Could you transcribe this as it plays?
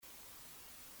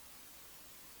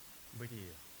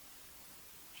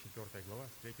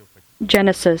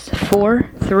Genesis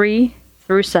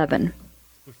 4:3-7.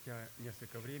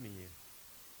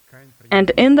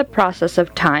 And in the process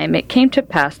of time it came to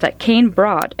pass that Cain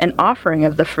brought an offering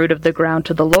of the fruit of the ground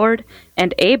to the Lord,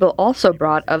 and Abel also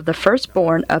brought of the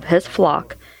firstborn of his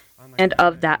flock, and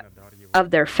of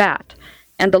their fat.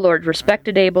 And the Lord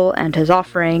respected Abel and his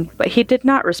offering, but he did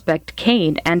not respect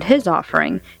Cain and his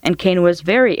offering. And Cain was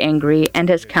very angry, and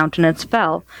his countenance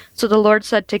fell. So the Lord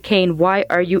said to Cain, Why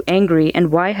are you angry,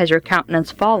 and why has your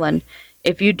countenance fallen?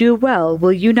 If you do well,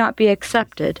 will you not be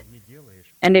accepted?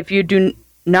 And if you do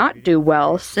not do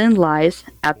well, sin lies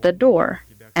at the door,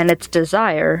 and its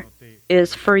desire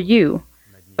is for you,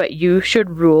 but you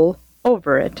should rule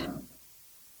over it.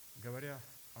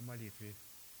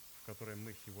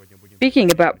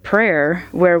 Speaking about prayer,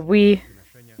 where we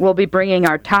will be bringing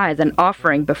our tithe and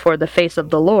offering before the face of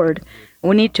the Lord,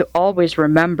 we need to always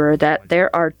remember that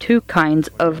there are two kinds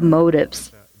of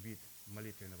motives.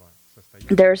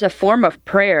 There's a form of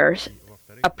prayers,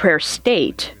 a prayer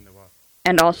state,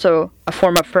 and also a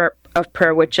form of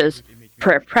prayer which is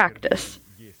prayer practice.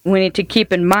 We need to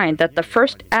keep in mind that the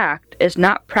first act is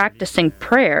not practicing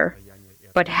prayer,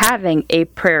 but having a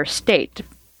prayer state.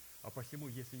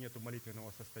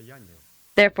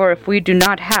 Therefore, if we do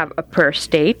not have a prayer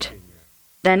state,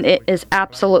 then it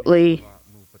absolutely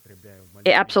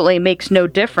makes no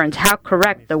difference how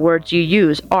correct the words you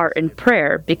use are in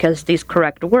prayer, because these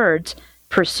correct words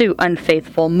pursue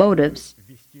unfaithful motives.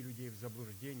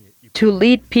 To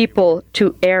lead people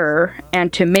to error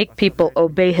and to make people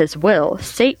obey his will,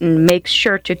 Satan makes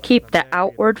sure to keep the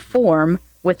outward form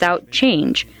without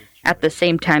change, at the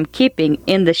same time keeping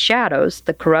in the shadows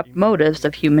the corrupt motives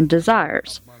of human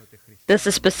desires. This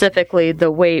is specifically the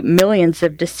way millions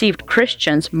of deceived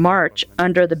Christians march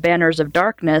under the banners of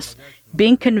darkness,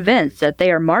 being convinced that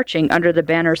they are marching under the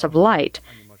banners of light,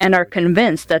 and are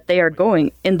convinced that they are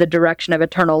going in the direction of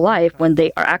eternal life when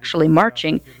they are actually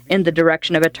marching in the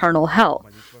direction of eternal hell,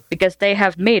 because they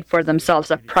have made for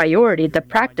themselves a priority the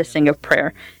practicing of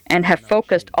prayer, and have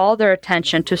focused all their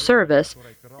attention to service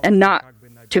and not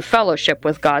to fellowship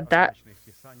with God. That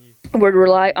would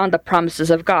rely on the promises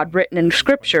of God written in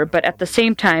Scripture, but at the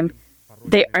same time,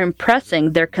 they are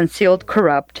impressing their concealed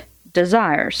corrupt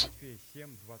desires.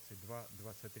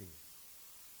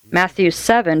 Matthew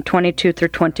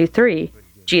 7:22-23,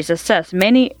 Jesus says,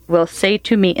 Many will say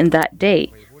to me in that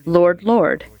day, Lord,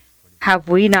 Lord, have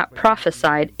we not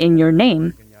prophesied in your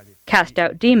name, cast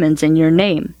out demons in your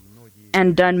name,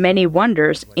 and done many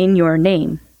wonders in your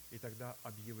name?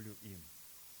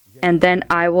 And then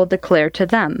I will declare to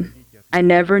them, I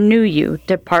never knew you.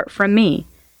 Depart from me,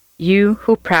 you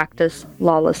who practice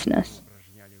lawlessness.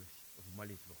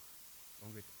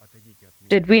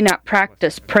 Did we not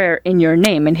practice prayer in your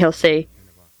name? And he'll say,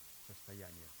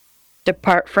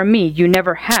 Depart from me, you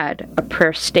never had a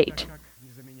prayer state.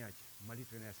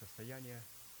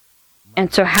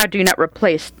 And so how do you not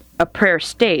replace a prayer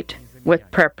state with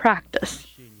prayer practice?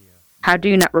 How do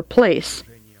you not replace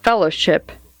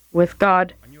fellowship with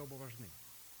God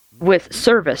with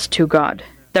service to God?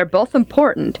 They're both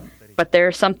important, but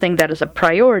there's something that is a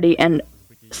priority and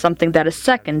something that is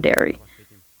secondary.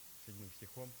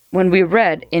 When we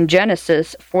read in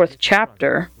Genesis 4th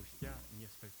chapter,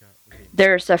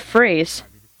 there's a phrase,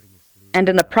 and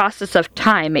in the process of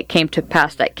time it came to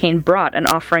pass that Cain brought an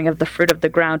offering of the fruit of the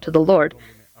ground to the Lord.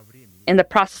 In the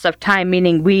process of time,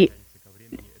 meaning we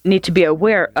need to be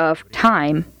aware of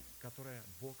time,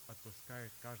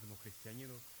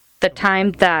 the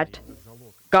time that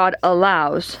God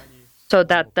allows, so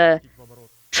that the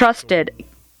trusted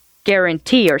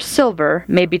guarantee or silver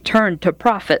may be turned to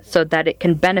profit, so that it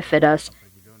can benefit us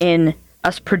in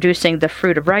us producing the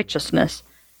fruit of righteousness.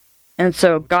 And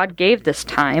so God gave this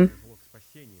time.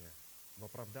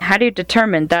 How do you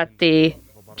determine that the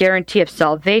guarantee of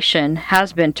salvation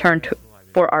has been turned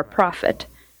for our profit?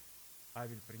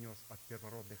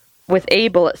 With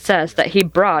Abel, it says that he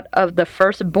brought of the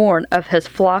firstborn of his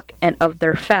flock and of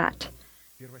their fat.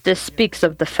 This speaks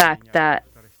of the fact that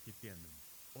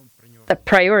the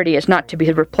priority is not to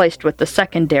be replaced with the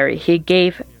secondary. He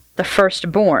gave the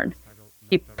firstborn.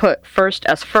 He put first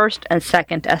as first and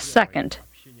second as second.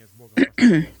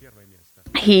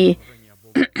 He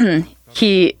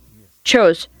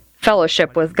chose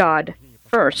fellowship with God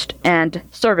first and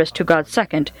service to God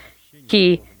second.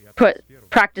 He put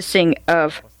practicing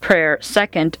of prayer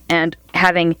second and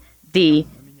having the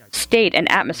state and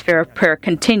atmosphere of prayer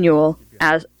continual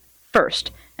as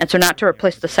first. And so not to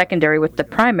replace the secondary with the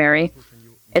primary,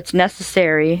 it's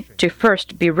necessary to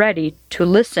first be ready to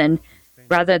listen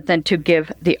rather than to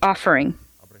give the offering.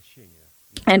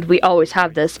 And we always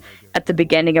have this at the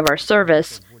beginning of our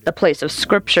service, the place of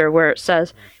Scripture, where it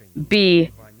says,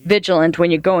 be vigilant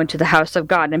when you go into the house of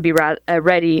God, and be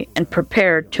ready and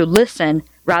prepared to listen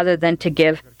rather than to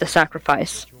give the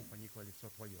sacrifice.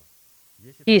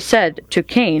 He said to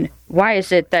Cain, why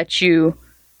is it that you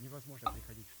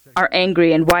are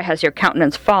angry, and why has your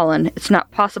countenance fallen? It's not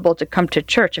possible to come to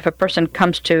church. If a person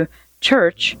comes to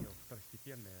church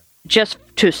just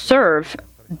to serve,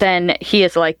 then he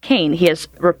is like Cain. He has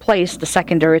replaced the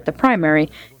secondary with the primary.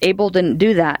 Abel didn't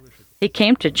do that. He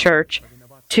came to church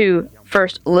to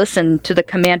first listen to the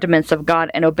commandments of God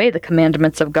and obey the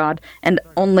commandments of God, and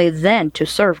only then to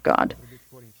serve God.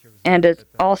 And it's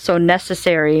also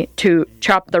necessary to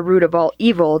chop the root of all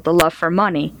evil, the love for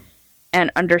money,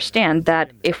 and understand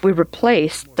that if we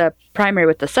replace the primary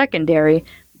with the secondary,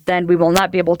 then we will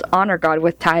not be able to honor God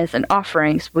with tithes and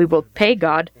offerings. We will pay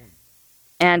God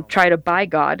and try to buy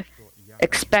God,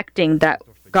 expecting that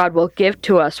God will give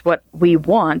to us what we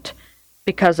want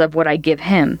because of what I give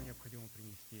Him.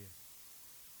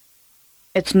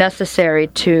 It's necessary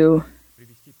to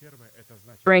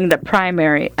bring the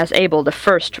primary as Abel, the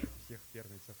firstborn,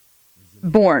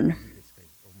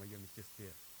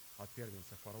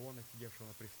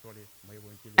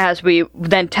 as we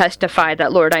then testify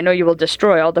that, Lord, I know you will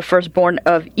destroy all the firstborn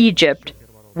of Egypt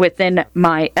within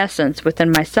my essence,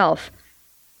 within myself.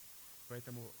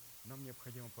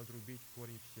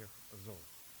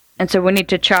 And so we need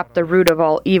to chop the root of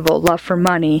all evil, love for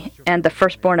money, and the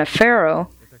firstborn of Pharaoh,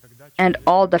 and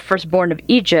all the firstborn of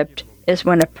Egypt is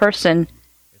when a person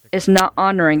is not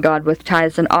honoring God with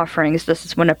tithes and offerings. This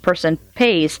is when a person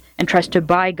pays and tries to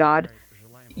buy God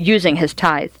using his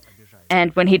tithe.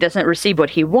 And when he doesn't receive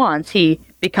what he wants, he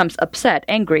becomes upset,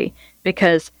 angry,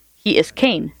 because he is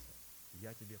Cain.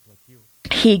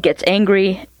 He gets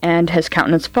angry and his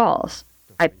countenance falls.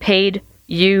 I paid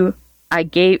you, I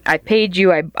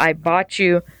bought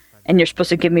you, and you're supposed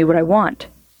to give me what I want.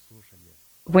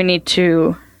 We need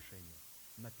to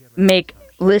make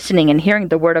listening and hearing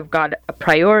the Word of God a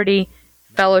priority,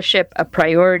 fellowship a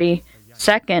priority.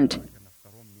 Second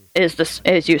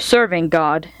is you serving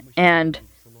God, and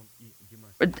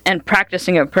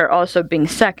practicing of prayer also being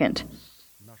second.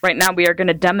 Right now we are going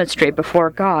to demonstrate before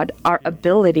God our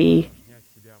ability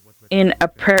in a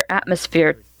prayer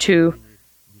atmosphere to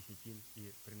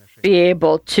be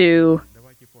able to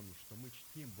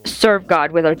serve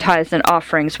God with our tithes and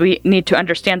offerings. We need to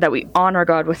understand that we honor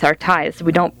God with our tithes.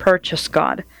 We don't purchase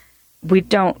God. We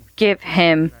don't give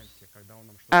Him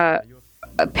a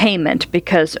payment,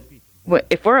 because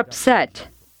if we're upset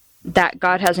that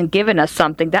God hasn't given us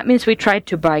something, that means we tried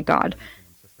to buy God.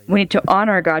 We need to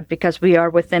honor God because we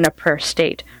are within a prayer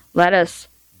state. Let us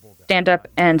stand up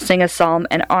and sing a psalm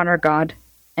and honor God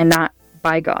and not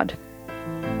buy God.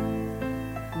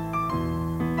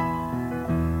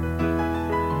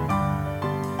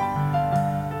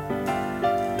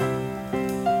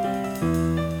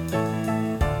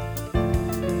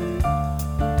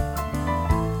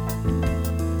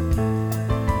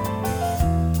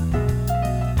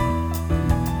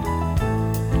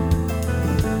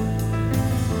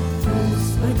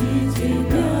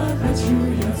 Хочу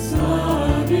я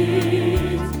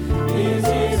славить, и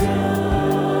тебя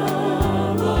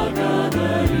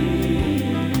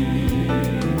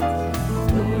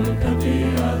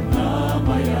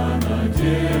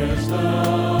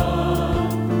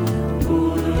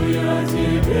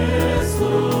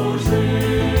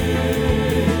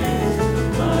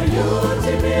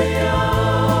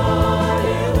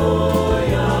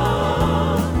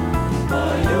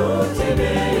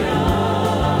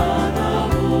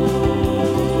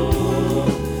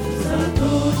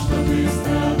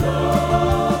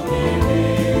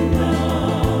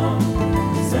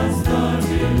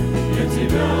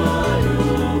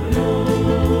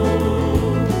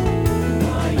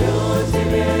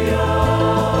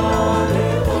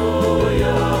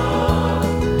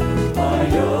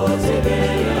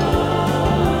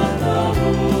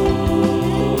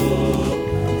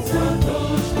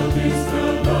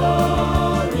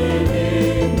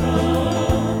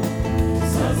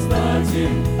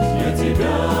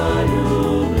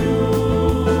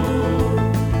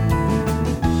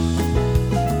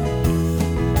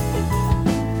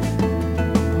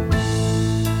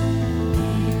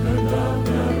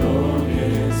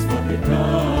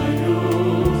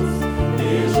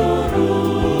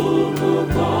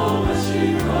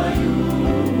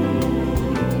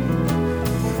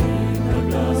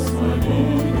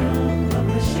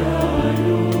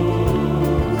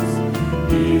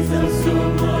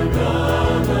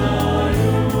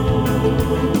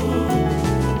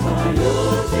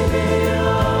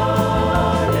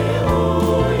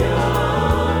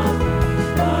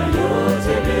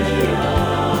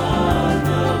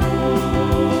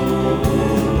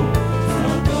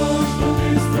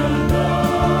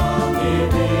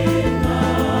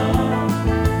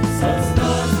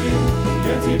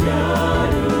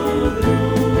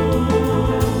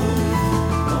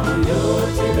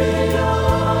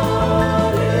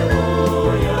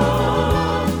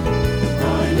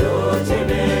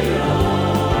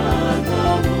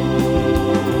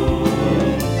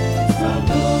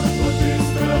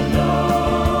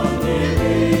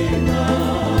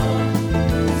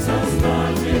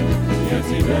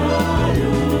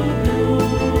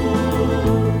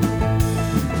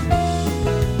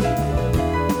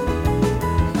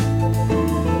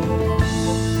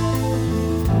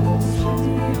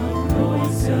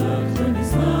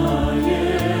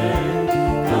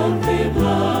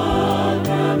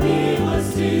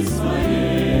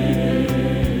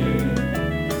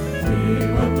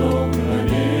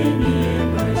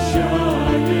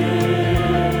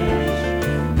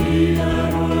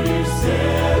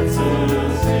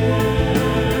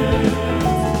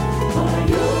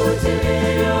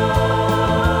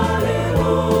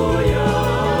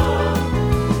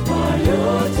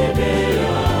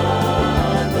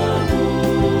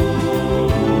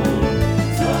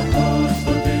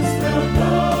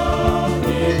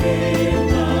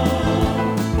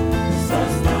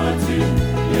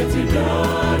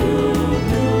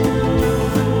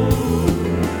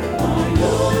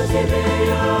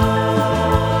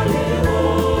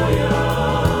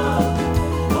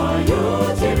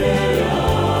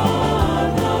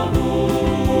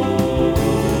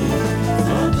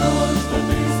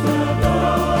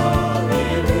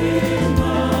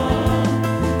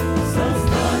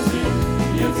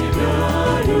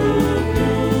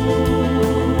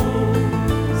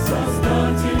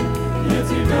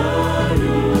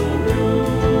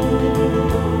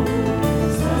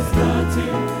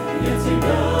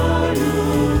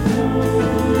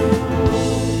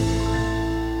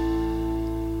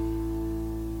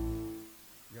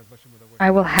I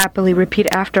will happily repeat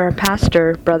after our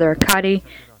pastor, Brother Arkady,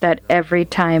 that every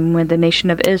time when the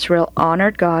nation of Israel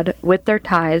honored God with their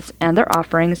tithes and their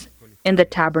offerings in the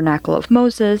tabernacle of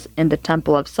Moses, in the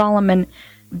temple of Solomon,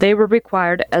 they were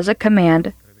required as a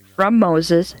command from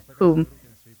Moses, who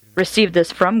received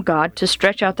this from God, to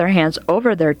stretch out their hands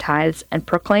over their tithes and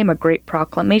proclaim a great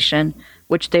proclamation,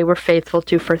 which they were faithful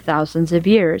to for thousands of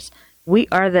years. We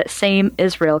are that same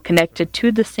Israel, connected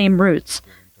to the same roots.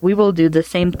 We will do the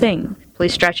same thing.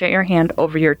 Please stretch out your hand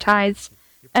over your tithes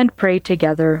and pray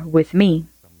together with me.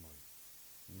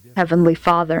 Heavenly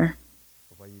Father,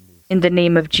 in the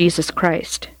name of Jesus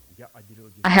Christ,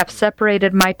 I have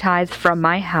separated my tithe from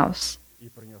my house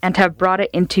and have brought it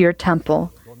into your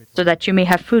temple so that you may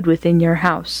have food within your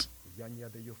house.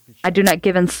 I do not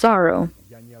give in sorrow.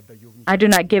 I do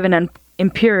not give in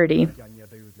impurity.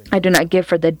 I do not give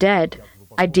for the dead.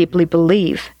 I deeply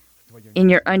believe in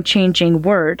your unchanging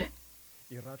word,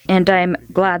 and I am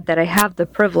glad that I have the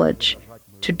privilege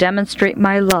to demonstrate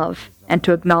my love and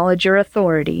to acknowledge your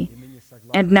authority.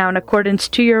 And now, in accordance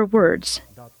to your words,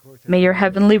 may your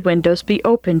heavenly windows be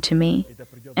open to me,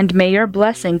 and may your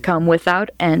blessing come without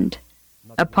end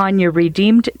upon your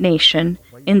redeemed nation,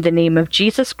 in the name of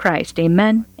Jesus Christ.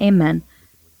 Amen. Amen.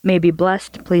 May be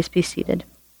blessed. Please be seated.